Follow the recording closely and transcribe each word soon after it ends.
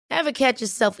Ever catch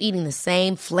yourself eating the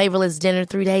same flavorless dinner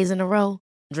 3 days in a row?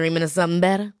 Dreaming of something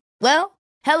better? Well,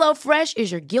 HelloFresh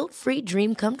is your guilt-free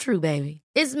dream come true, baby.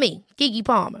 It's me, Keke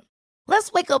Palmer.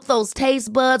 Let's wake up those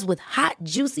taste buds with hot,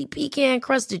 juicy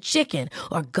pecan-crusted chicken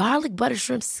or garlic butter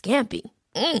shrimp scampi.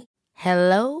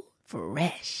 Hello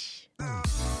Fresh.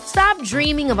 Stop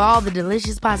dreaming of all the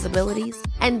delicious possibilities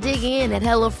and dig in at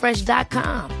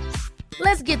HelloFresh.com.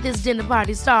 Let's get this dinner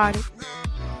party started.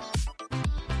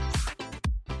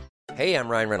 Hey, I'm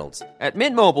Ryan Reynolds. At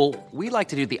Mint Mobile, we like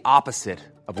to do the opposite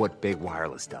of what Big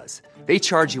Wireless does. They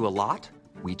charge you a lot,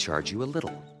 we charge you a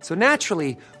little. So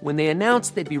naturally, when they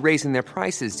announced they'd be raising their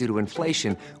prices due to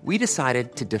inflation, we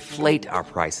decided to deflate our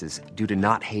prices due to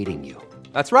not hating you.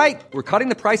 That's right. We're cutting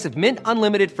the price of Mint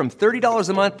Unlimited from $30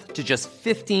 a month to just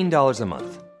 $15 a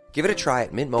month. Give it a try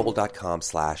at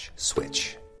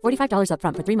mintmobile.com/switch. $45 up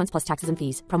front for 3 months plus taxes and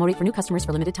fees. Promo rate for new customers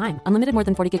for limited time. Unlimited more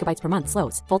than 40 gigabytes per month.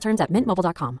 Slows full terms at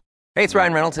mintmobile.com. Hey, it's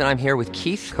Ryan Reynolds, and I'm here with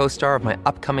Keith, co-star of my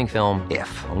upcoming film,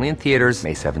 If, only in theaters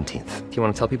May 17th. Do you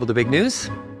want to tell people the big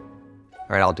news?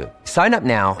 All right, I'll do it. Sign up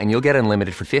now and you'll get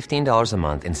unlimited for $15 a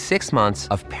month and 6 months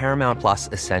of Paramount Plus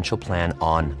Essential Plan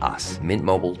on us.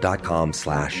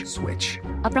 mintmobile.com/switch.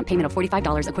 Upfront payment of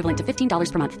 $45 equivalent to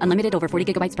 $15 per month. Unlimited over 40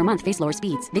 gigabytes per month. Face lower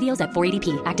speeds. Videos at 480p.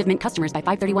 Active Mint customers by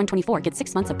 531.24 get 6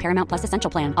 months of Paramount Plus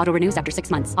Essential Plan. Auto renews after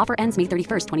 6 months. Offer ends May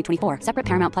 31st, 2024. Separate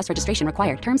Paramount Plus registration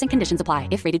required. Terms and conditions apply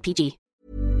if rated PG.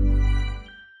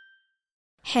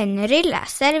 Henry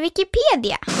läser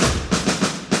Wikipedia.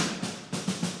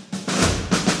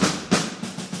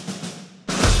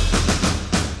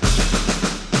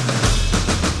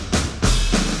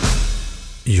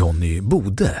 Johnny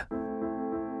Bode.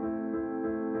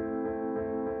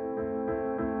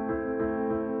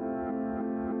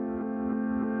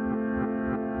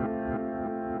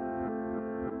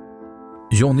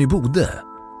 Johnny Bode,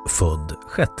 född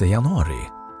 6 januari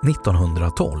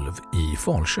 1912 i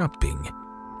Falköping,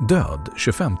 död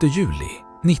 25 juli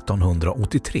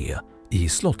 1983 i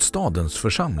Slottsstadens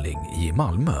församling i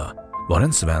Malmö, var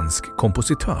en svensk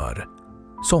kompositör,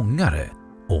 sångare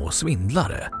och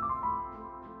svindlare.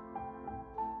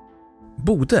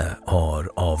 Bode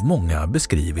har av många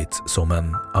beskrivits som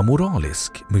en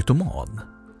amoralisk mytoman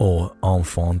och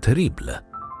enfant terrible.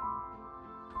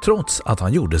 Trots att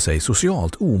han gjorde sig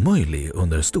socialt omöjlig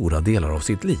under stora delar av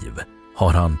sitt liv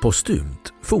har han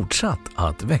postumt fortsatt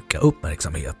att väcka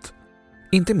uppmärksamhet.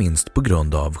 Inte minst på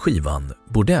grund av skivan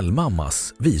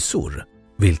Bordellmammas visor,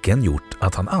 vilken gjort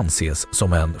att han anses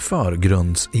som en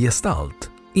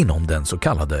förgrundsgestalt inom den så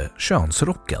kallade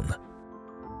könsrocken.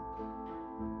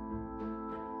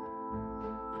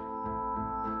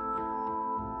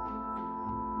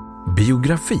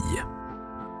 Biografi.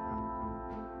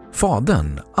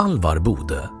 Fadern Alvar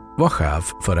Bode var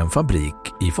chef för en fabrik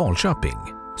i Falköping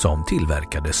som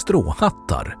tillverkade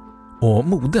stråhattar, och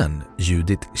modern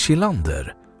Judith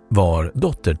Kilander var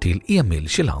dotter till Emil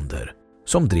Kilander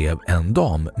som drev en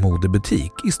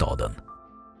dammodebutik i staden.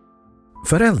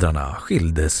 Föräldrarna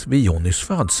skildes vid Johnnys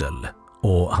födsel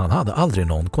och han hade aldrig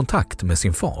någon kontakt med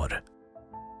sin far.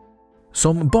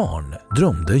 Som barn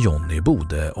drömde Johnny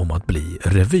Bode om att bli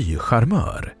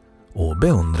revycharmör och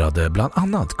beundrade bland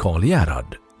annat Karl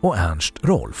Gerhard och Ernst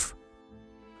Rolf.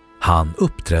 Han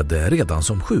uppträdde redan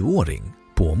som 7-åring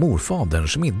på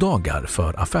morfaderns middagar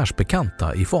för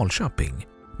affärsbekanta i Falköping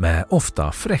med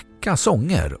ofta fräcka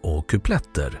sånger och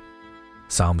kupletter,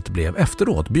 samt blev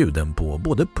efteråt bjuden på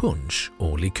både punsch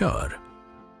och likör.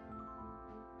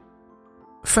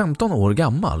 15 år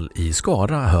gammal i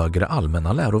Skara högre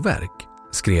allmänna läroverk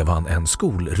skrev han en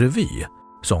skolrevy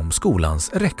som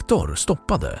skolans rektor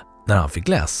stoppade när han fick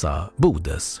läsa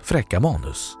Bodes fräcka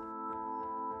manus.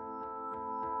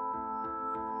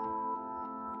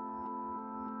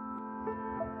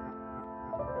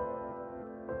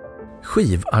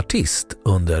 Skivartist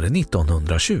under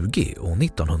 1920- och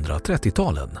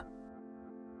 1930-talen.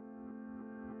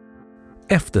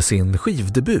 Efter sin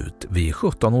skivdebut vid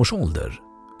 17 års ålder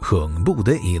sjöng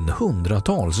Bode in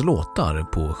hundratals låtar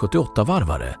på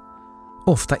 78-varvare,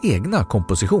 ofta egna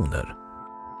kompositioner.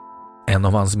 En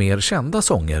av hans mer kända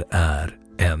sånger är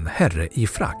En herre i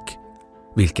frack,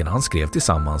 vilken han skrev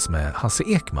tillsammans med Hasse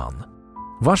Ekman,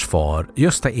 vars far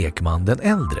Gösta Ekman den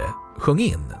äldre sjöng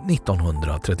in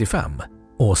 1935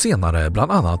 och senare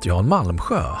bland annat Jan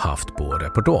Malmsjö haft på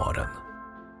repertoaren.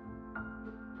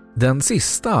 Den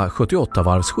sista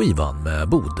 78-varvsskivan med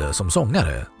Bode som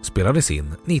sångare spelades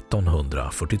in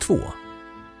 1942.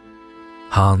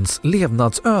 Hans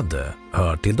levnadsöde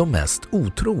hör till de mest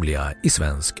otroliga i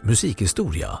svensk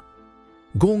musikhistoria.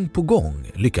 Gång på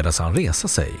gång lyckades han resa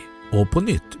sig och på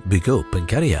nytt bygga upp en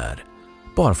karriär,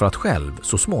 bara för att själv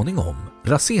så småningom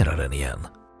rasera den igen.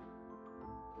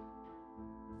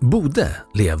 Bode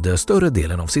levde större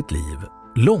delen av sitt liv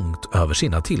långt över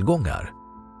sina tillgångar.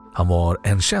 Han var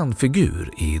en känd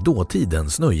figur i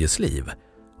dåtidens nöjesliv,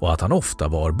 och att han ofta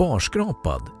var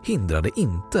barskrapad hindrade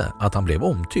inte att han blev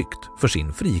omtyckt för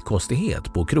sin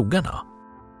frikostighet på krogarna.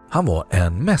 Han var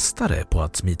en mästare på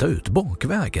att smita ut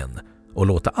bakvägen och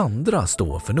låta andra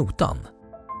stå för notan.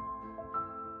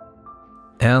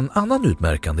 En annan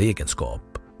utmärkande egenskap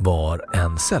var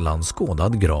en sällan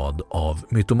skådad grad av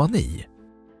mytomani.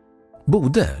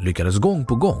 Bode lyckades gång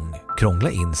på gång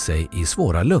krångla in sig i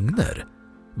svåra lögner,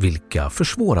 vilka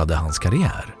försvårade hans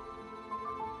karriär.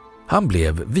 Han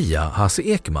blev via Hasse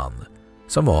Ekman,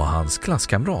 som var hans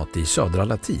klasskamrat i Södra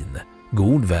Latin,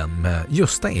 god vän med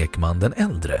Gösta Ekman den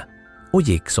äldre och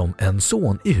gick som en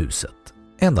son i huset,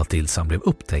 ända tills han blev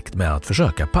upptäckt med att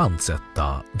försöka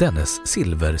pantsätta dennes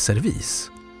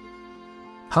silverservis.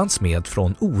 Han smed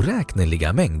från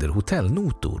oräkneliga mängder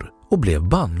hotellnotor och blev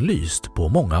bannlyst på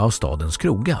många av stadens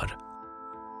krogar.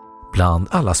 Bland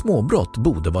alla småbrott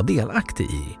Bode var delaktig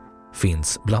i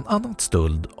finns bland annat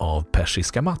stöld av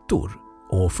persiska mattor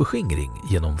och förskingring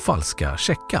genom falska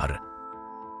checkar.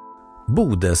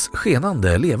 Bodes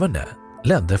skenande leverne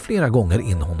ledde flera gånger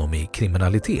in honom i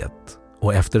kriminalitet,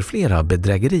 och efter flera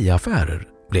bedrägeriaffärer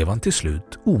blev han till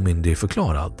slut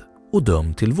omyndigförklarad och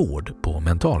dömd till vård på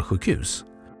mentalsjukhus,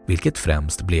 vilket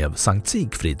främst blev Sankt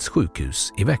Sigfrids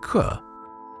sjukhus i Växjö.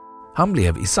 Han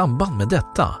blev i samband med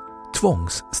detta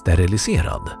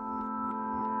tvångssteriliserad.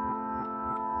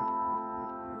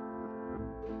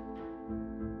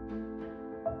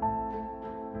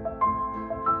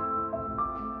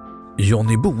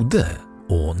 Johnny Bode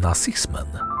och nazismen.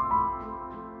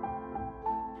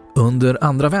 Under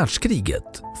andra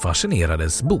världskriget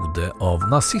fascinerades Bode av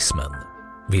nazismen,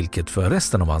 vilket för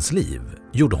resten av hans liv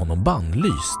gjorde honom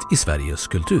bannlyst i Sveriges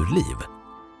kulturliv.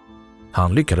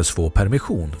 Han lyckades få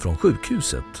permission från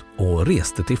sjukhuset och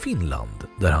reste till Finland,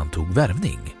 där han tog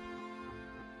värvning.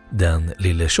 Den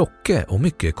lille tjocke och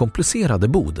mycket komplicerade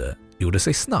Bode gjorde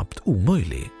sig snabbt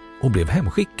omöjlig och blev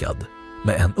hemskickad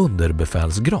med en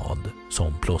underbefälsgrad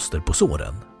som plåster på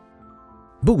såren.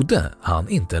 Bode hann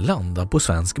inte landa på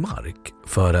svensk mark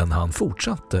förrän han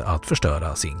fortsatte att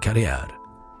förstöra sin karriär.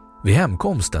 Vid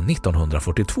hemkomsten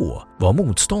 1942 var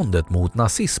motståndet mot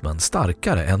nazismen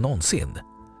starkare än någonsin.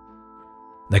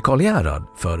 När Karl Gerhard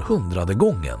för 100:e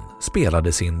gången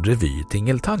spelade sin revy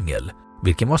Tingeltangel,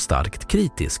 vilken var starkt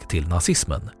kritisk till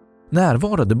nazismen,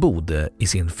 närvarade Bode i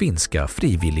sin finska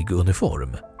frivillig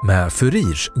uniform med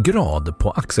furirs grad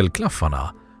på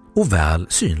axelklaffarna och väl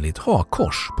synligt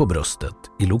hakkors på bröstet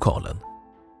i lokalen.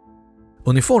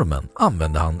 Uniformen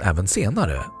använde han även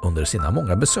senare under sina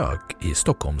många besök i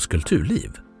Stockholms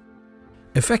kulturliv.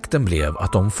 Effekten blev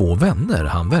att de få vänner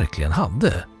han verkligen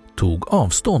hade tog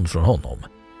avstånd från honom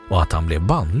och att han blev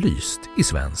bannlyst i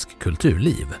svensk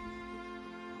kulturliv.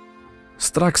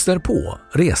 Strax därpå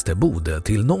reste Bode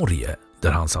till Norge,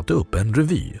 där han satte upp en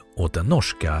revy åt den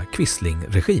norska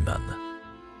Quisling-regimen.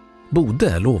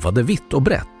 Bode lovade vitt och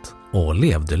brett och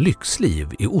levde lyxliv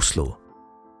i Oslo.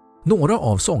 Några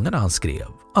av sångerna han skrev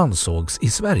ansågs i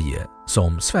Sverige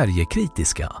som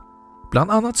Sverigekritiska,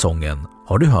 bland annat sången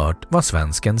Har du hört vad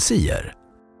svensken säger?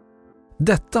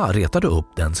 Detta retade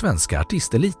upp den svenska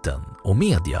artisteliten och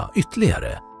media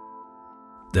ytterligare.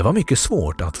 Det var mycket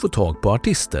svårt att få tag på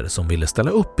artister som ville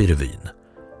ställa upp i revyn.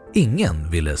 Ingen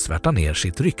ville svärta ner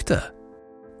sitt rykte.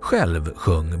 Själv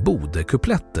sjöng Bode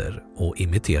kupletter och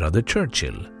imiterade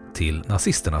Churchill till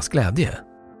nazisternas glädje.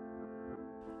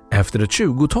 Efter ett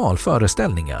 20-tal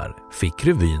föreställningar fick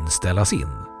revyn ställas in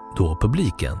då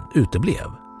publiken uteblev.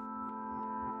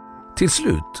 Till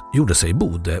slut gjorde sig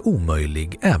Bode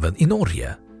omöjlig även i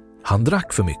Norge. Han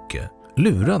drack för mycket,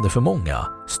 lurade för många,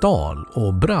 stal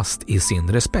och brast i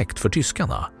sin respekt för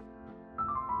tyskarna.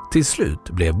 Till slut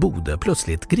blev Bode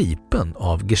plötsligt gripen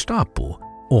av Gestapo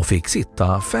och fick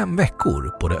sitta 5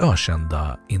 veckor på det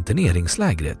ökända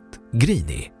interneringslägret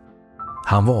Grini.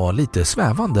 Han var lite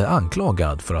svävande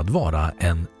anklagad för att vara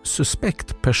en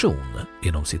suspekt person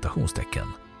inom citationstecken.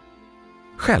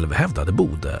 Själv hävdade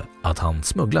Bode att han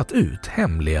smugglat ut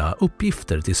hemliga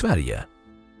uppgifter till Sverige.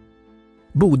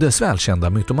 Bodes välkända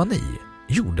mytomani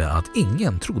gjorde att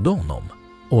ingen trodde honom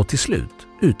och till slut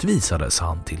utvisades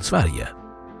han till Sverige.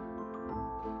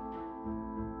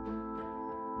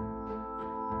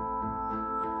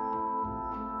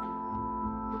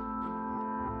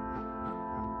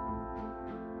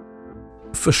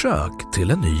 Försök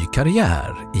till en ny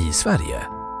karriär i Sverige.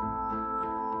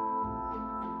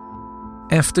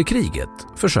 Efter kriget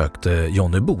försökte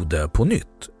Johnny Bode på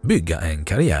nytt bygga en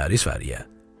karriär i Sverige,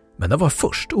 men det var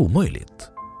först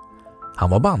omöjligt. Han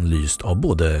var bannlyst av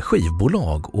både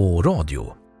skivbolag och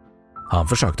radio. Han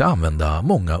försökte använda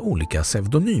många olika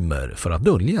pseudonymer för att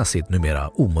dölja sitt numera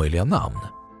omöjliga namn.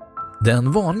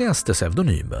 Den vanligaste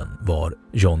pseudonymen var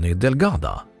Johnny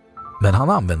Delgada, men han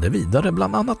använde vidare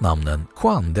bland annat namnen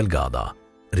Juan Delgada,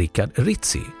 Richard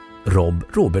Rizzi, Rob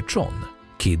Robertson,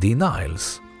 Kiddy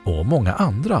Niles och många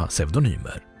andra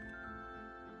pseudonymer.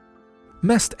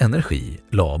 Mest energi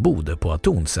la Bode på att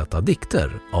tonsätta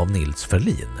dikter av Nils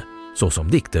Ferlin,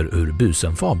 såsom dikter ur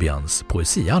Busen Fabians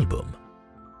poesialbum.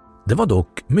 Det var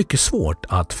dock mycket svårt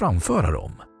att framföra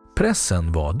dem.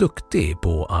 Pressen var duktig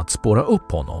på att spåra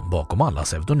upp honom bakom alla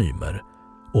pseudonymer,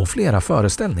 och flera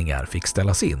föreställningar fick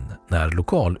ställas in när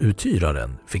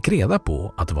lokaluthyraren fick reda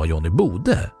på att det var Johnny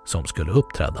Bode som skulle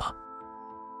uppträda.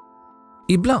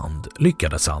 Ibland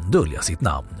lyckades han dölja sitt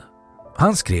namn.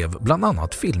 Han skrev bland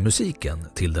annat filmmusiken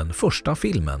till den första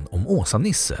filmen om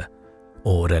Åsa-Nisse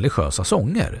och religiösa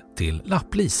sånger till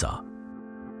Lapplisa.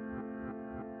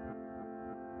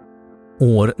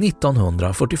 År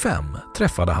 1945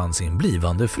 träffade han sin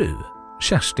blivande fru,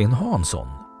 Kerstin Hansson,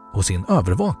 och sin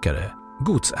övervakare,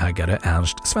 godsägare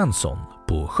Ernst Svensson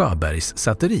på Sjöbergs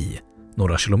säteri,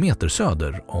 några kilometer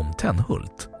söder om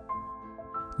Tenhult.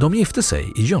 De gifte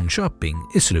sig i Jönköping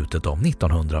i slutet av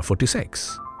 1946,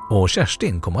 och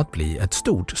Kerstin kom att bli ett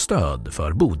stort stöd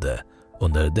för Bode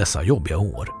under dessa jobbiga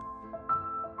år.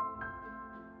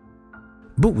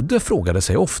 Bode frågade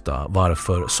sig ofta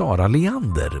varför Sara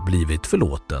Leander blivit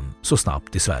förlåten så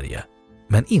snabbt i Sverige,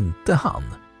 men inte han.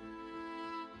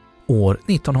 År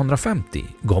 1950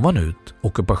 gav han ut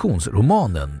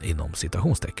ockupationsromanen inom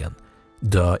citationstecken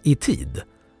Dö i tid,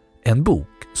 en bok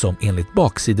som enligt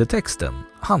baksidetexten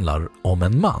handlar om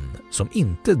en man som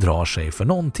inte drar sig för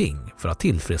någonting för att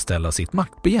tillfredsställa sitt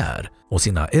maktbegär och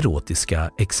sina erotiska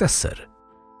excesser.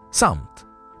 Samt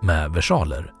med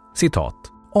versaler,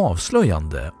 citat,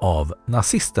 avslöjande av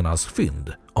nazisternas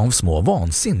fynd av små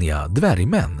vansinniga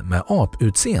dvärgmän med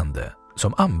aputseende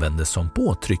som användes som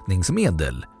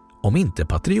påtryckningsmedel om inte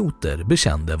patrioter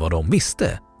bekände vad de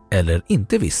visste eller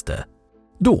inte visste.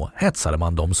 Då hetsade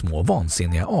man de små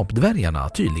vansinniga apdvärgarna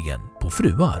tydligen på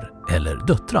fruar eller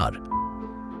döttrar.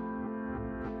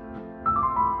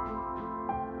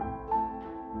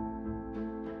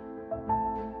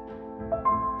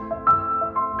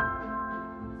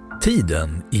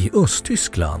 Tiden i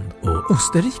Östtyskland och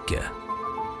Österrike.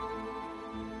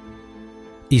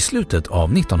 I slutet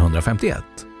av 1951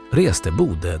 reste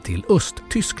Bode till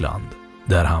Östtyskland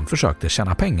där han försökte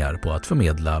tjäna pengar på att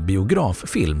förmedla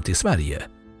biograffilm till Sverige,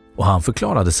 och han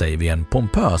förklarade sig vid en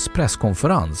pompös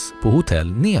presskonferens på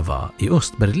Hotell Neva i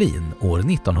Östberlin år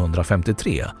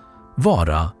 1953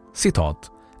 vara,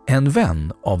 citat, en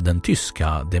vän av den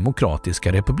tyska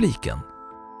demokratiska republiken.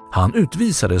 Han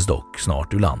utvisades dock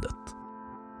snart ur landet.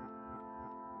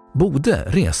 Bode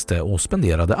reste och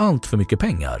spenderade allt för mycket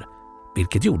pengar,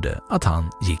 vilket gjorde att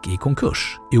han gick i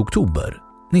konkurs i oktober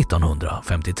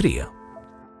 1953.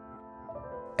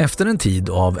 Efter en tid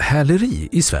av häleri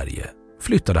i Sverige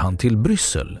flyttade han till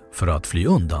Bryssel för att fly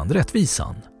undan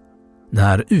rättvisan.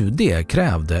 När UD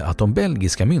krävde att de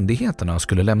belgiska myndigheterna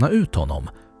skulle lämna ut honom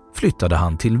flyttade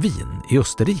han till Wien i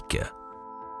Österrike.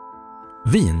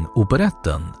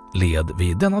 Wien-operetten led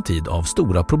vid denna tid av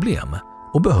stora problem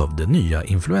och behövde nya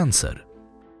influenser.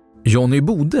 Johnny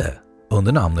Bode,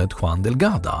 under namnet Juan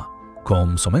Delgada,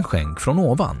 kom som en skänk från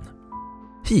ovan.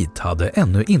 Hit hade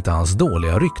ännu inte hans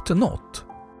dåliga rykte nått.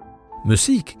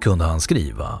 Musik kunde han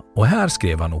skriva, och här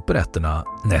skrev han operetterna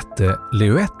Nette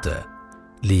Leuette,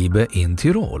 Liebe in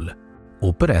Tirol,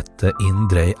 Operette in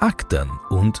drei Akten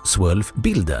und 12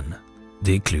 Bilden,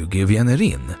 Die Kluge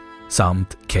Wienerin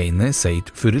samt Keine Zeit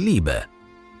für Liebe.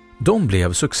 De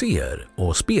blev succéer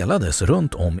och spelades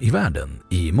runt om i världen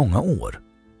i många år.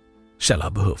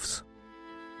 Källa behövs.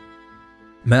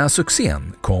 Med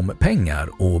succén kom pengar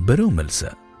och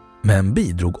berömmelse, men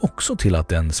bidrog också till att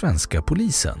den svenska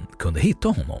polisen kunde hitta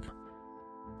honom.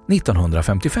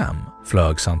 1955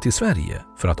 flögs han till Sverige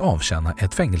för att avtjäna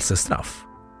ett fängelsestraff.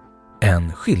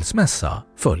 En skilsmässa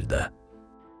följde.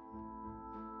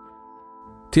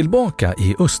 Tillbaka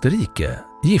i Österrike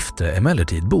gifte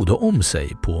emellertid Bode om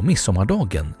sig på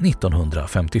midsommardagen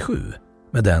 1957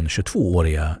 med den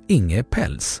 22-åriga Inge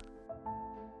Pels.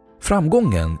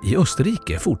 Framgången i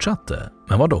Österrike fortsatte,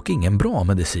 men var dock ingen bra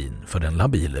medicin för den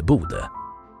labile Bode.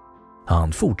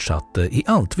 Han fortsatte i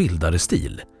allt vildare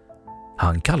stil.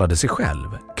 Han kallade sig själv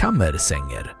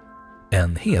kammersänger,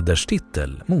 en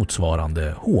hederstitel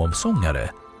motsvarande hovsångare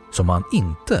som han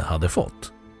inte hade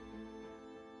fått.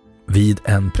 Vid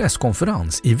en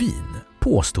presskonferens i Wien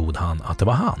påstod han att det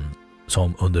var han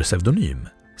som under pseudonym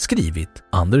skrivit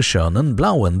Under schönen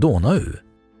blauen Donau.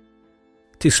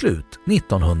 Till slut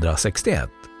 1961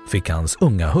 fick hans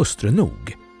unga hustru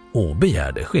nog och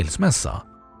begärde skilsmässa.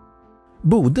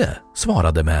 Bode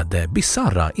svarade med det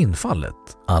bizarra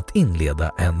infallet att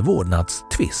inleda en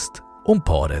vårdnadstvist om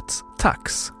parets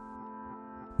tax.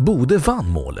 Bode vann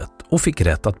målet och fick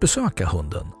rätt att besöka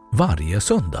hunden varje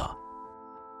söndag.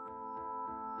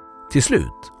 Till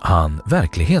slut hann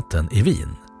verkligheten i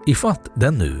Wien ifatt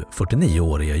den nu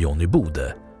 49-årige Johnny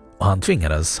Bode och han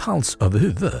tvingades hals över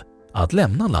huvud att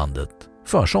lämna landet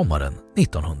för sommaren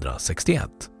 1961.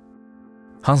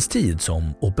 Hans tid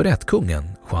som operettkungen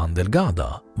Juan Delgado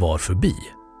var förbi.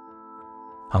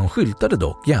 Han skyltade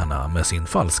dock gärna med sin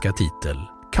falska titel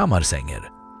kammarsänger,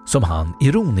 som han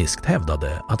ironiskt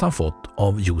hävdade att han fått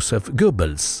av Josef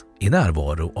Goebbels i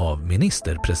närvaro av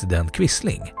ministerpresident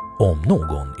Quisling, om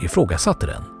någon ifrågasatte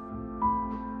den.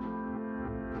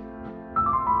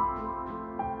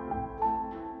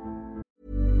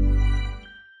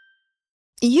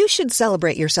 You should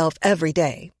celebrate yourself every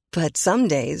day, but some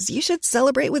days you should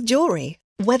celebrate with jewelry.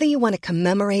 Whether you want to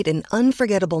commemorate an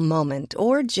unforgettable moment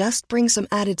or just bring some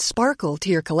added sparkle to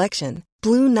your collection,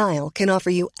 Blue Nile can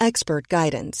offer you expert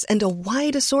guidance and a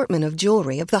wide assortment of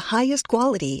jewelry of the highest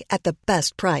quality at the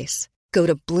best price. Go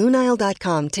to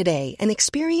BlueNile.com today and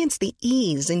experience the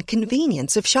ease and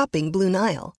convenience of shopping Blue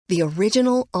Nile, the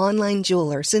original online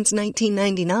jeweler since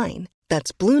 1999.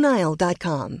 That's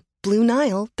BlueNile.com.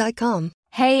 BlueNile.com.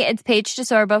 Hey, it's Paige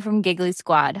DeSorbo from Giggly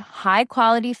Squad. High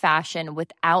quality fashion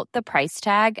without the price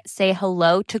tag. Say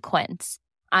hello to Quince.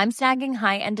 I'm snagging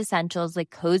high-end essentials like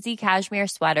cozy cashmere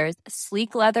sweaters,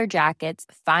 sleek leather jackets,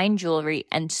 fine jewelry,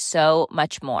 and so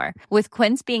much more. With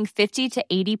Quince being 50 to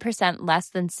 80% less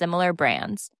than similar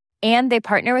brands. And they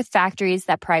partner with factories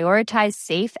that prioritize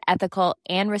safe, ethical,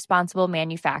 and responsible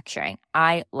manufacturing.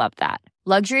 I love that.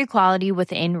 Luxury quality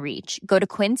within reach. Go to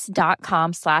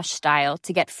quince.com/style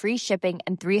to get free shipping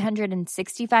and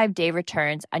 365-day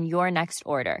returns on your next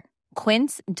order.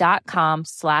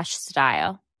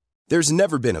 Quince.com/style. There's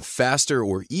never been a faster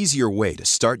or easier way to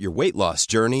start your weight loss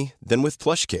journey than with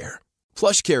PlushCare.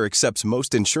 PlushCare accepts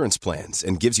most insurance plans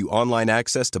and gives you online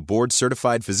access to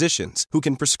board-certified physicians who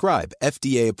can prescribe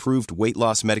FDA-approved weight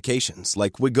loss medications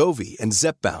like Wegovy and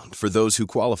Zepbound for those who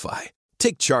qualify.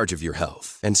 Take charge of your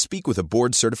health and speak with a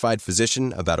board-certified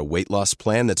physician about a weight loss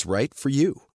plan that's right for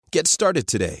you. Get started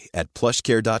today at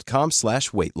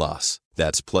plushcare.com/weightloss.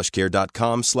 That's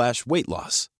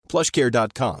plushcare.com/weightloss.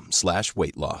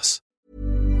 plushcare.com/weightloss.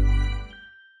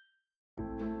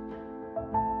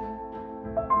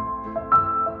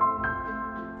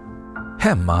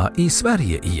 Hemma i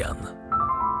Sverige igen.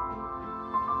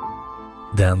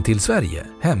 Den till Sverige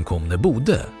hemkomne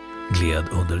Bode gled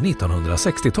under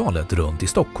 1960-talet runt i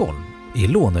Stockholm i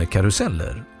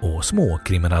lånekaruseller och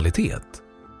småkriminalitet.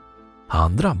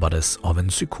 Han drabbades av en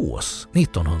psykos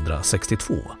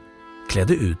 1962,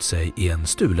 klädde ut sig i en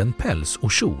stulen päls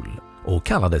och kjol och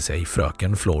kallade sig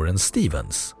fröken Florence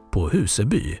Stevens på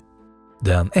Huseby.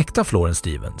 Den äkta Florence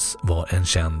Stevens var en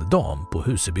känd dam på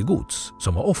Huseby gods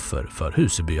som var offer för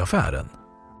Husebyaffären.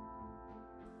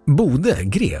 Bode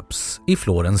greps i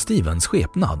Florence Stevens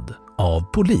skepnad av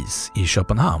polis i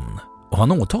Köpenhamn och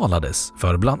han åtalades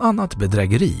för bland annat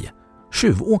bedrägeri,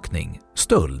 tjuvåkning,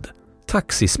 stöld,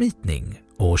 taxismitning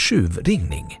och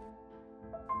tjuvringning.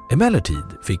 Emellertid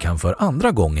fick han för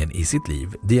andra gången i sitt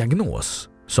liv diagnos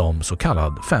som så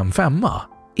kallad 5-5,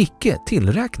 icke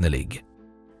tillräknelig.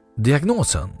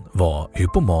 Diagnosen var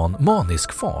hypoman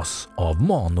manisk fas av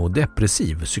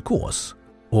manodepressiv psykos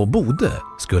och Bode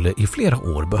skulle i flera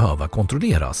år behöva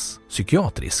kontrolleras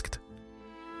psykiatriskt.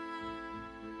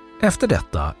 Efter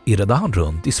detta irrade han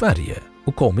runt i Sverige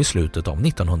och kom i slutet av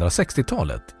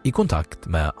 1960-talet i kontakt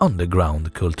med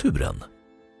undergroundkulturen.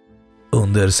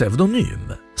 Under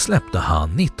pseudonym släppte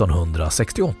han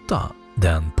 1968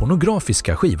 den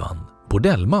pornografiska skivan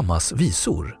Bordellmammas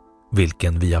visor,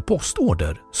 vilken via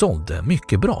postorder sålde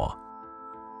mycket bra.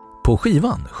 På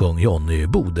skivan sjöng Johnny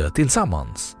Bode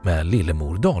tillsammans med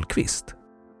Lillemor Dahlqvist.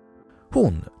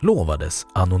 Hon lovades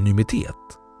anonymitet,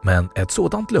 men ett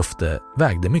sådant löfte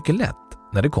vägde mycket lätt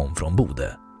när det kom från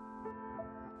Bode.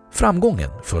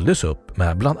 Framgången följdes upp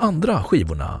med bland andra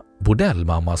skivorna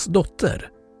Bordellmammas dotter,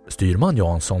 Styrman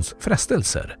Janssons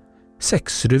frestelser,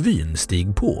 Sexrevyn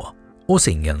Stig på och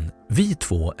singeln Vi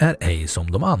två är ej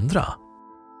som de andra.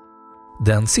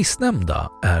 Den sistnämnda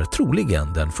är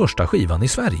troligen den första skivan i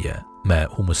Sverige med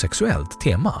homosexuellt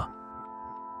tema.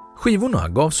 Skivorna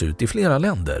gavs ut i flera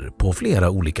länder på flera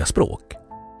olika språk.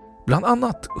 Bland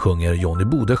annat sjunger Johnny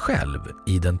Bode själv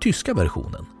i den tyska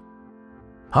versionen.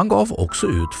 Han gav också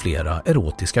ut flera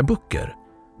erotiska böcker,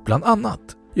 bland annat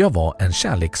Jag var en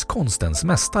kärlekskonstens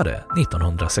mästare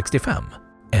 1965,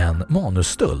 en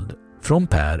manusstöld från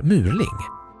Per Murling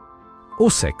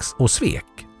och Sex och svek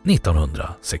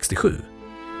 1967.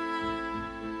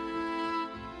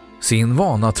 Sin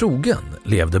vana trogen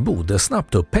levde Bode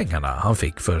snabbt upp pengarna han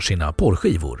fick för sina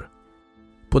porrskivor.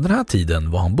 På den här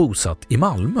tiden var han bosatt i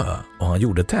Malmö och han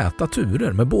gjorde täta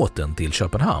turer med båten till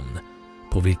Köpenhamn,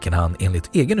 på vilken han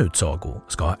enligt egen utsago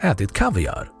ska ha ätit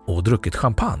kaviar och druckit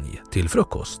champagne till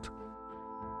frukost.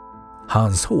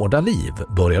 Hans hårda liv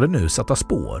började nu sätta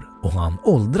spår och han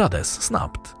åldrades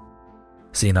snabbt.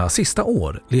 Sina sista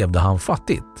år levde han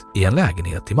fattigt i en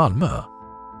lägenhet i Malmö.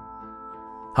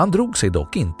 Han drog sig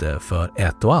dock inte för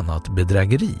ett och annat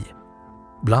bedrägeri.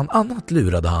 Bland annat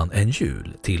lurade han en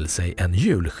jul till sig en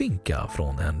julskinka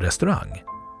från en restaurang.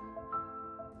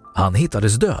 Han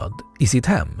hittades död i sitt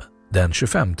hem den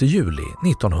 25 juli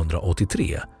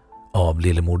 1983 av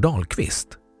Lillemor Dahlqvist,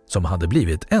 som hade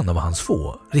blivit en av hans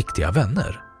få riktiga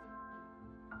vänner.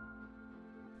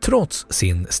 Trots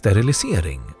sin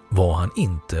sterilisering var han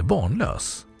inte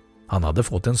barnlös. Han hade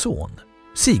fått en son,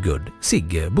 Sigurd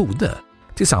Sigge Bode,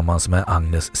 tillsammans med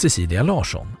Agnes Cecilia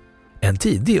Larsson, en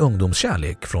tidig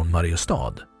ungdomskärlek från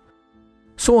Mariestad.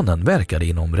 Sonen verkade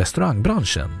inom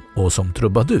restaurangbranschen och som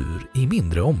trubadur i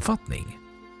mindre omfattning.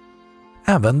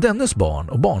 Även dennes barn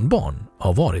och barnbarn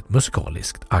har varit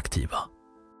musikaliskt aktiva.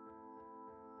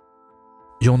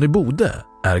 Johnny Bode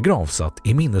är gravsatt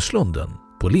i minneslunden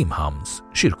på Limhamns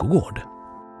kyrkogård.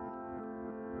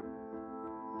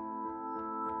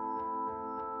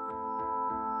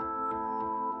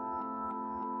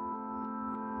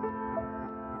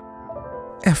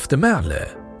 Eftermäle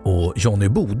och Johnny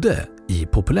Bode i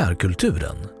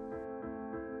populärkulturen.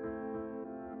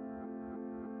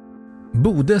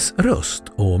 Bodes röst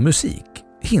och musik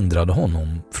hindrade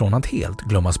honom från att helt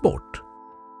glömmas bort.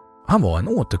 Han var en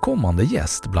återkommande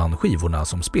gäst bland skivorna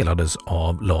som spelades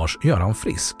av Lars-Göran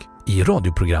Frisk i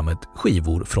radioprogrammet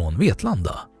Skivor från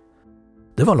Vetlanda.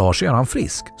 Det var Lars-Göran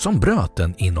Frisk som bröt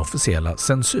den inofficiella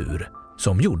censur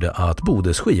som gjorde att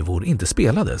Bodes skivor inte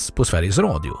spelades på Sveriges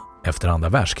Radio efter andra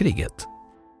världskriget.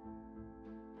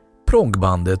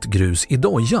 Proggbandet Grus i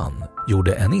Dojan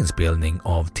gjorde en inspelning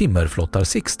av Timmerflottar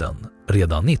Sixten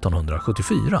redan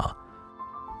 1974.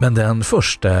 Men den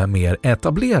första mer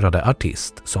etablerade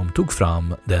artist som tog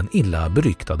fram den illa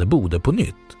beryktade Bode på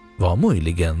nytt var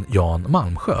möjligen Jan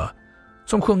Malmsjö,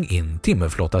 som sjöng in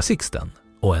Timmerflottar Sixten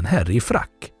och En herre i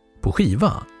frack på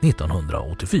skiva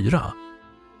 1984.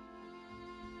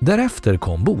 Därefter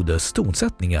kom Bodes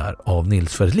tonsättningar av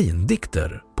Nils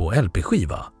Ferlin-dikter på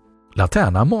LP-skiva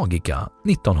Laterna Magica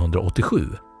 1987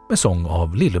 med sång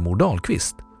av Lillemor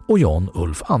Dahlqvist och Jan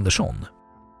Ulf Andersson.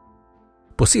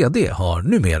 På CD har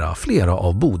numera flera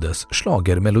av Bodes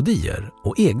schlagermelodier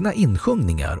och egna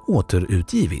insjungningar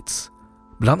återutgivits,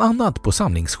 bland annat på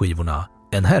samlingsskivorna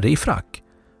En herre i frack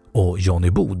och Johnny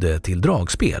Bode till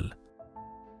dragspel.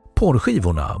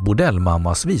 Porrskivorna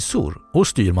Bordellmammas visor och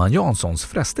Styrman Janssons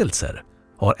frestelser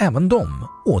har även de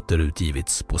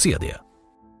återutgivits på CD.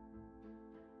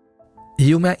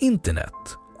 I och med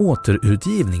internet,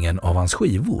 återutgivningen av hans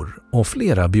skivor och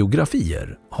flera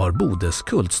biografier har Bodes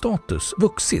kultstatus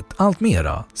vuxit allt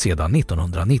mera sedan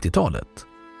 1990-talet.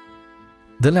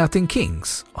 The Latin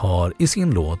Kings har i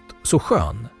sin låt Så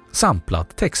skön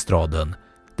samplat textraden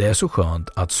Det är så skönt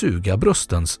att suga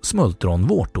bröstens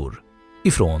smultronvårtor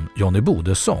ifrån Johnny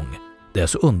Bodes sång Det är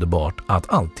så underbart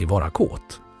att alltid vara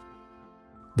kåt.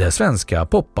 Det svenska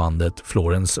popbandet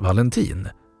Florence Valentin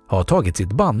har tagit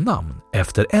sitt bandnamn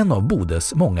efter en av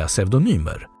Bodes många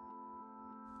pseudonymer.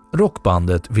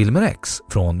 Rockbandet Wilmer X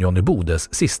från Johnny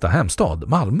Bodes sista hemstad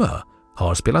Malmö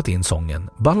har spelat in sången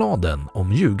Balladen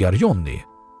om ljugar Johnny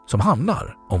som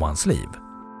handlar om hans liv.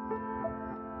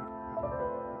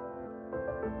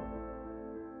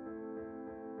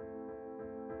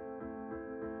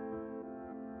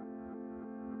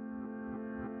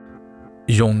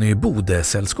 Johnny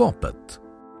Bode-sällskapet.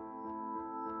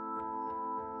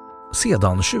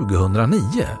 Sedan 2009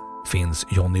 finns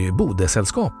Johnny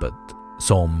Bode-sällskapet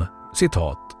som,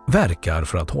 citat, verkar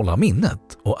för att hålla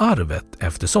minnet och arvet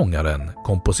efter sångaren,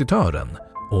 kompositören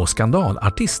och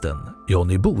skandalartisten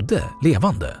Johnny Bode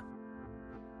levande.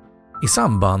 I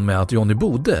samband med att Johnny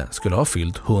Bode skulle ha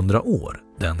fyllt 100 år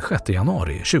den 6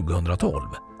 januari 2012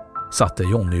 satte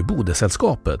Johnny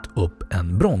Bode-sällskapet upp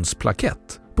en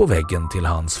bronsplakett på väggen till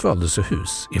hans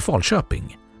födelsehus i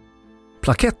Falköping.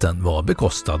 Plaketten var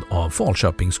bekostad av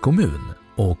Falköpings kommun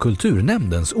och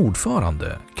kulturnämndens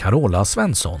ordförande Carola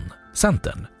Svensson,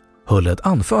 Centern, höll ett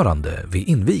anförande vid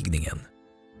invigningen.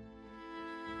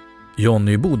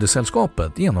 Johnny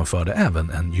Bode-sällskapet genomförde även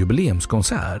en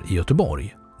jubileumskonsert i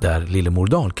Göteborg där Lillemor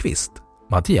Dahlqvist,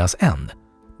 Mattias N,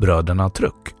 bröderna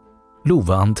Truck,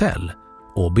 Lova Antell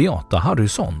och Beata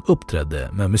Harrison uppträdde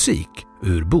med musik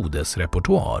ur Bodes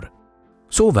repertoar,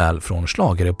 såväl från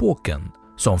schlagerepoken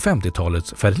som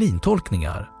 50-talets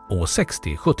Ferlin-tolkningar och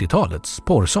 60-70-talets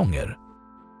porrsånger.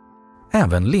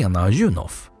 Även Lena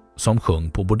Junoff, som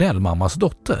sjöng på Bordellmammas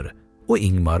dotter, och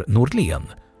Ingmar Norlén,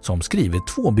 som skrivit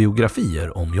 2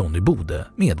 biografier om Johnny Bode,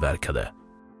 medverkade.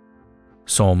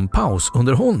 Som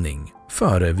pausunderhållning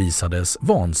förevisades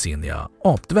vansinniga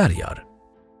apdvärgar.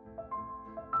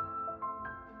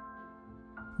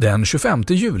 Den 25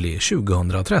 juli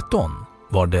 2013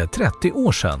 var det 30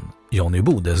 år sedan Johnny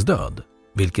Bodes död,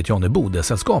 vilket Johnny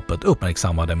Bode-sällskapet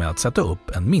uppmärksammade med att sätta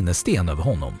upp en minnessten över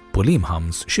honom på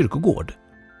Limhamns kyrkogård.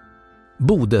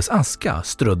 Bodes aska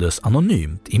ströddes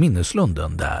anonymt i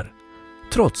minneslunden där,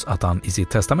 trots att han i sitt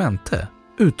testamente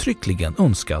uttryckligen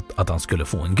önskat att han skulle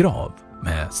få en grav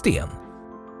med sten.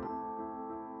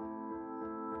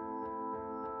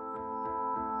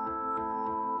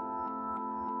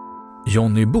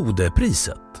 Johnny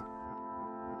Bode-priset.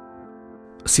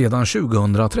 Sedan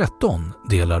 2013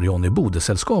 delar Johnny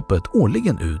Bode-sällskapet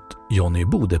årligen ut Johnny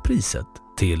Bode-priset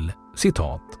till,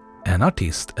 citat, en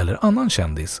artist eller annan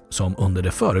kändis som under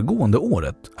det föregående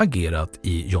året agerat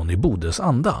i Johnny Bodes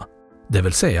anda, det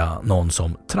vill säga någon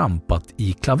som trampat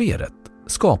i klaveret,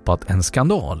 skapat en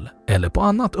skandal eller på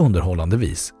annat underhållande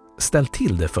vis ställt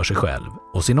till det för sig själv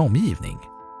och sin omgivning.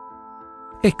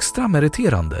 Extra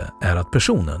meriterande är att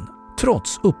personen,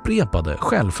 trots upprepade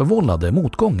självförvållade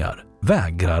motgångar,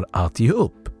 vägrar att ge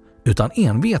upp utan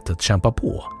envetet kämpar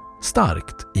på,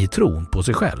 starkt i tron på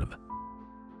sig själv.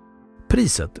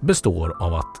 Priset består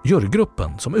av att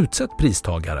jurygruppen som utsett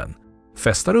pristagaren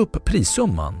fästar upp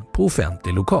prissumman på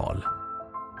offentlig lokal.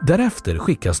 Därefter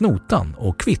skickas notan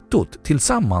och kvittot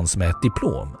tillsammans med ett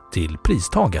diplom till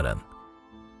pristagaren.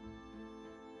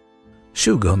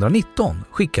 2019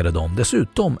 skickade de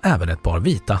dessutom även ett par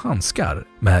vita handskar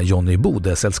med Johnny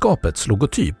Bode-sällskapets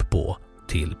logotyp på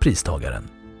till pristagaren.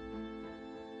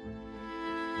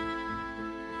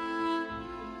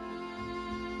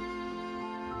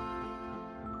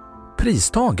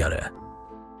 Pristagare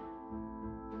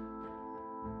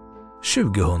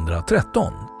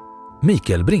 2013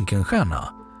 Mikael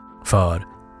Brinkenstierna för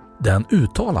den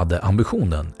uttalade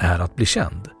ambitionen är att bli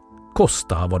känd,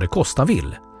 kosta vad det kosta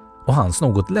vill, och hans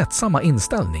något lättsamma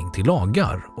inställning till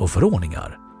lagar och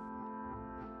förordningar.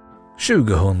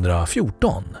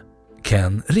 2014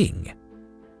 Ken Ring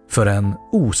för en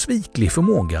osviklig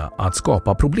förmåga att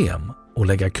skapa problem och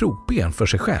lägga krokben för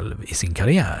sig själv i sin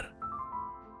karriär.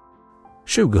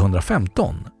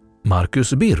 2015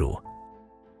 Marcus Birro.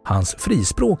 Hans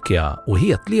frispråkiga och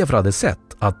hetlevrade sätt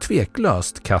att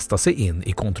tveklöst kasta sig in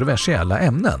i kontroversiella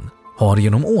ämnen har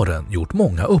genom åren gjort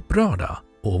många upprörda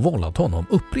och vållat honom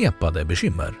upprepade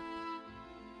bekymmer.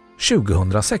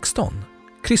 2016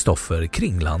 Kristoffer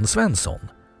Kringland Svensson.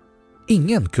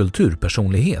 Ingen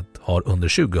kulturpersonlighet har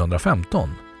under 2015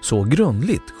 så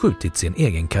grundligt skjutit sin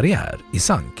egen karriär i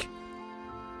sank.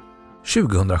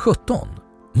 2017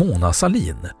 Mona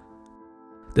Sahlin.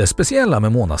 Det speciella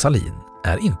med Mona Sahlin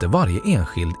är inte varje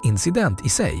enskild incident i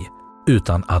sig,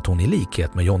 utan att hon i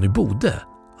likhet med Johnny Bode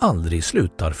aldrig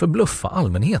slutar förbluffa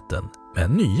allmänheten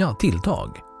med nya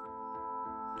tilltag.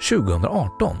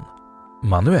 2018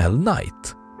 Manuel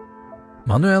Knight.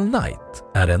 Manuel Knight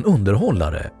är en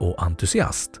underhållare och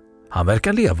entusiast. Han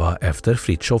verkar leva efter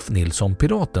Fritiof Nilsson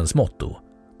Piratens motto: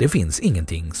 det finns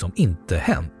ingenting som inte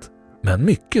hänt, men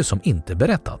mycket som inte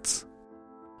berättats.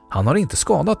 Han har inte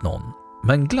skadat någon,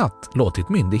 men glatt låtit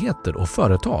myndigheter och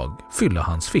företag fylla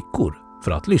hans fickor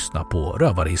för att lyssna på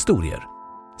rövarhistorier.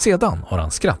 Sedan har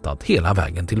han skrattat hela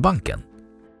vägen till banken.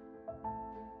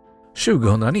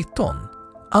 2019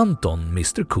 Anton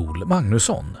Mr. Cool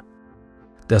Magnusson.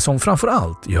 Det som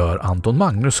framförallt gör Anton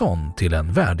Magnusson till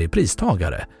en värdig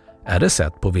pristagare är det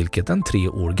sätt på vilket en 3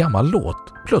 år gammal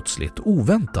låt plötsligt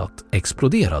oväntat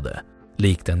exploderade,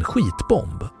 likt en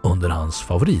skitbomb under hans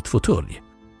favoritfåtölj.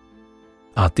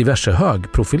 Att diverse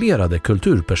högprofilerade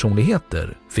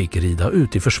kulturpersonligheter fick rida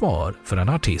ut i försvar för en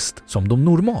artist som de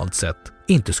normalt sett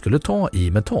inte skulle ta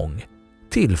i med tång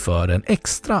tillför en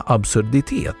extra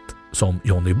absurditet som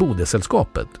Johnny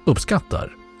Bode-sällskapet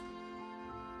uppskattar.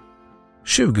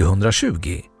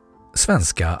 2020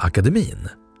 Svenska Akademin.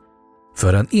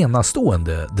 För en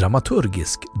enastående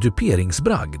dramaturgisk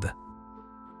duperingsbragd.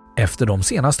 Efter de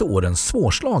senaste årens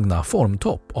svårslagna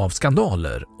formtopp av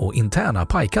skandaler och interna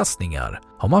pajkastningar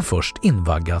har man först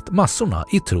invaggat massorna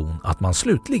i tron att man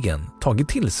slutligen tagit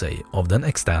till sig av den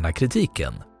externa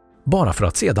kritiken, bara för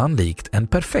att sedan likt en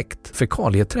perfekt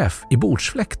fekalieträff i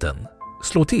bordsfläkten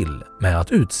slå till med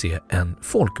att utse en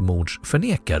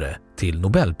folkmordsförnekare till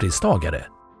Nobelpristagare.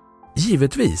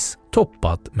 Givetvis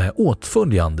toppat med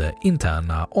åtföljande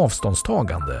interna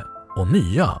avståndstagande och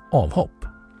nya avhopp.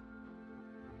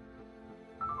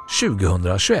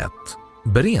 2021.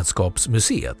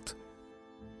 Beredskapsmuseet.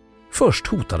 Först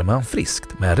hotade man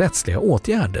friskt med rättsliga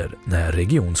åtgärder när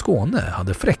Region Skåne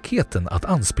hade fräckheten att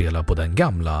anspela på den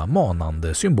gamla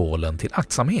manande symbolen till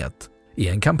aktsamhet i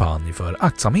en kampanj för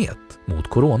aktsamhet mot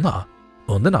corona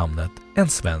under namnet En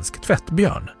svensk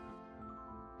tvättbjörn.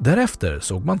 Därefter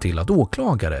såg man till att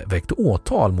åklagare väckte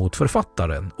åtal mot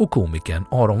författaren och komikern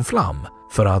Aron Flam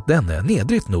för att denne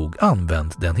nedrigt nog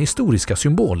använt den historiska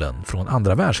symbolen från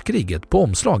andra världskriget på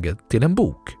omslaget till en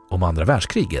bok om andra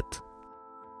världskriget.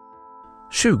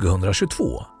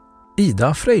 2022.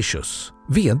 Ida Freisius,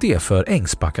 vd för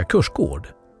Ängsbacka kursgård,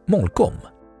 Molkom.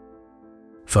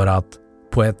 För att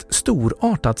på ett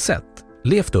storartat sätt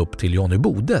levt upp till Johnny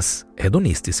Bodes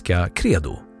hedonistiska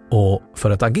credo och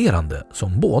för ett agerande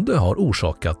som både har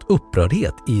orsakat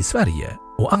upprördhet i Sverige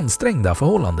och ansträngda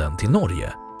förhållanden till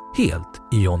Norge, helt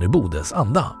i Johnny Bodes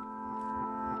anda.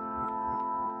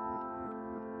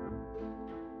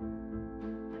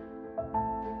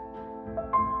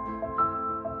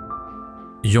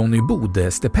 Johnny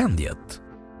Bode-stipendiet.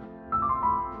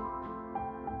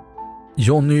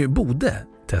 Johnny Bode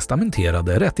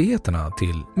testamenterade rättigheterna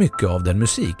till mycket av den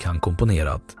musik han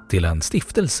komponerat till en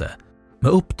stiftelse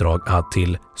med uppdrag att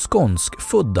till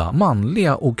skånskfödda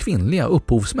manliga och kvinnliga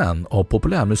upphovsmän av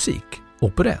populärmusik,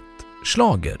 operett,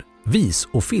 schlager, vis-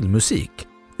 och filmmusik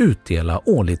utdela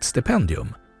årligt stipendium,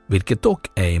 vilket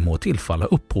dock ej må tillfalla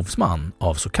upphovsman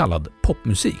av så kallad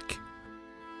popmusik.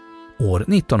 År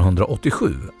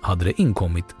 1987 hade det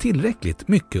inkommit tillräckligt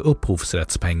mycket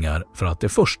upphovsrättspengar för att det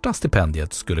första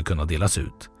stipendiet skulle kunna delas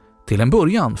ut. Till en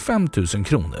början 5 000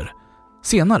 kronor,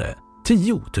 senare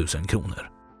 10 000 kronor.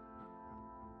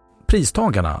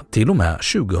 Pristagarna till och med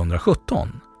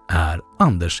 2017 är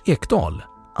Anders Ekdahl,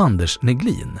 Anders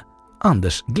Neglin,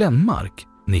 Anders Glenmark,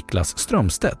 Niklas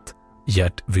Strömstedt,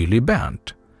 Gert Willy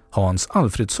Berndt, Hans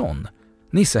Alfredsson,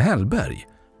 Nisse Hellberg,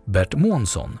 Bert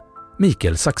Månsson,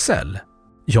 Mikael Saxell,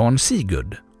 Jan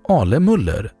Sigurd, Ale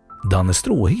Muller, Danne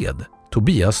Stråhed,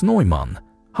 Tobias Neumann,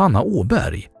 Hanna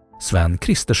Åberg, Sven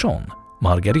Kristersson,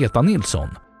 Margareta Nilsson,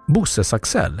 Bosse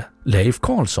Saxell, Leif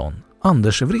Karlsson,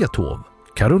 Anders Wrethov,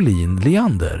 Caroline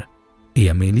Leander,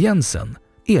 Emil Jensen,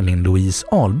 Elin-Louise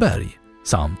Alberg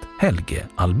samt Helge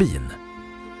Albin.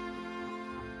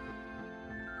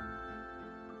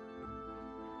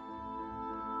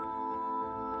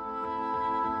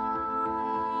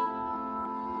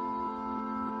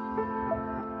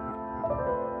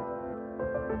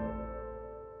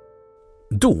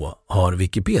 Då har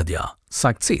Wikipedia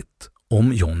sagt sitt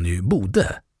om Johnny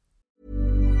Bode.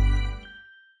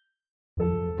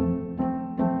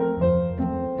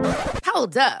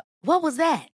 Hold up. What was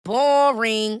that?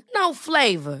 Boring. No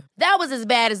flavor. That was as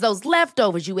bad as those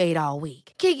leftovers you ate all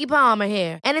week. Keke Palmer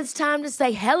here, and it's time to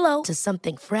say hello to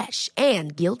something fresh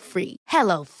and guilt-free.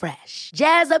 Hello Fresh.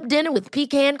 Jazz up dinner with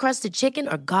pecan-crusted chicken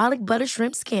or garlic butter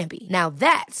shrimp scampi. Now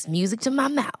that's music to my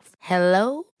mouth.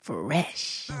 Hello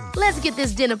Fresh. Let's get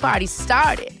this dinner party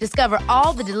started. Discover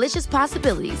all the delicious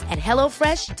possibilities at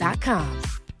hellofresh.com.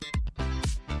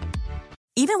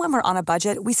 Even when we're on a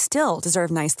budget, we still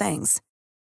deserve nice things.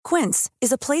 Quince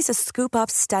is a place to scoop up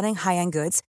stunning high-end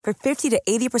goods for 50 to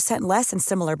 80% less than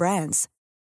similar brands.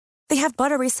 They have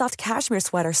buttery soft cashmere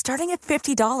sweaters starting at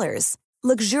 $50,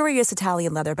 luxurious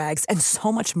Italian leather bags, and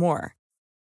so much more.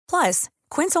 Plus,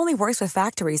 Quince only works with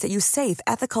factories that use safe,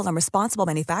 ethical, and responsible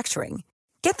manufacturing.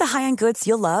 Get the high-end goods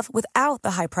you'll love without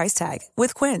the high price tag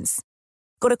with Quince.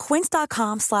 Go to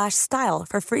quince.com/style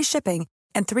for free shipping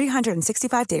and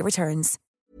 365-day returns.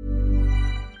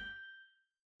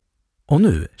 Och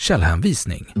nu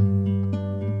källhänvisning.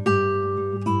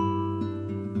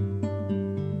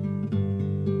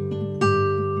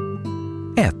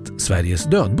 1. Sveriges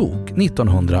dödbok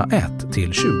 1901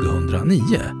 till 2009.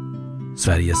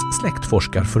 Sveriges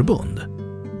släktforskarförbund.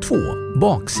 2.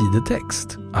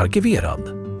 Baksidetext. Arkiverad.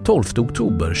 12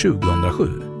 oktober 2007.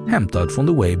 Hämtad från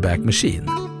The Wayback Machine.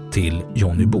 Till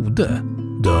Johnny Bode.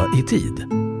 Dö i tid.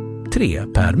 3.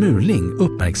 Per Murling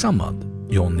uppmärksammad.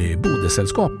 Johnny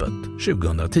Bode-sällskapet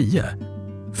 2010.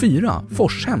 4.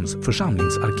 Forshems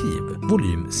församlingsarkiv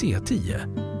volym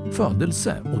C10.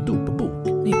 Födelse- och dopbok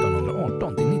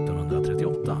 1918 till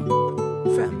 1938.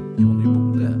 5. Johnny Bode.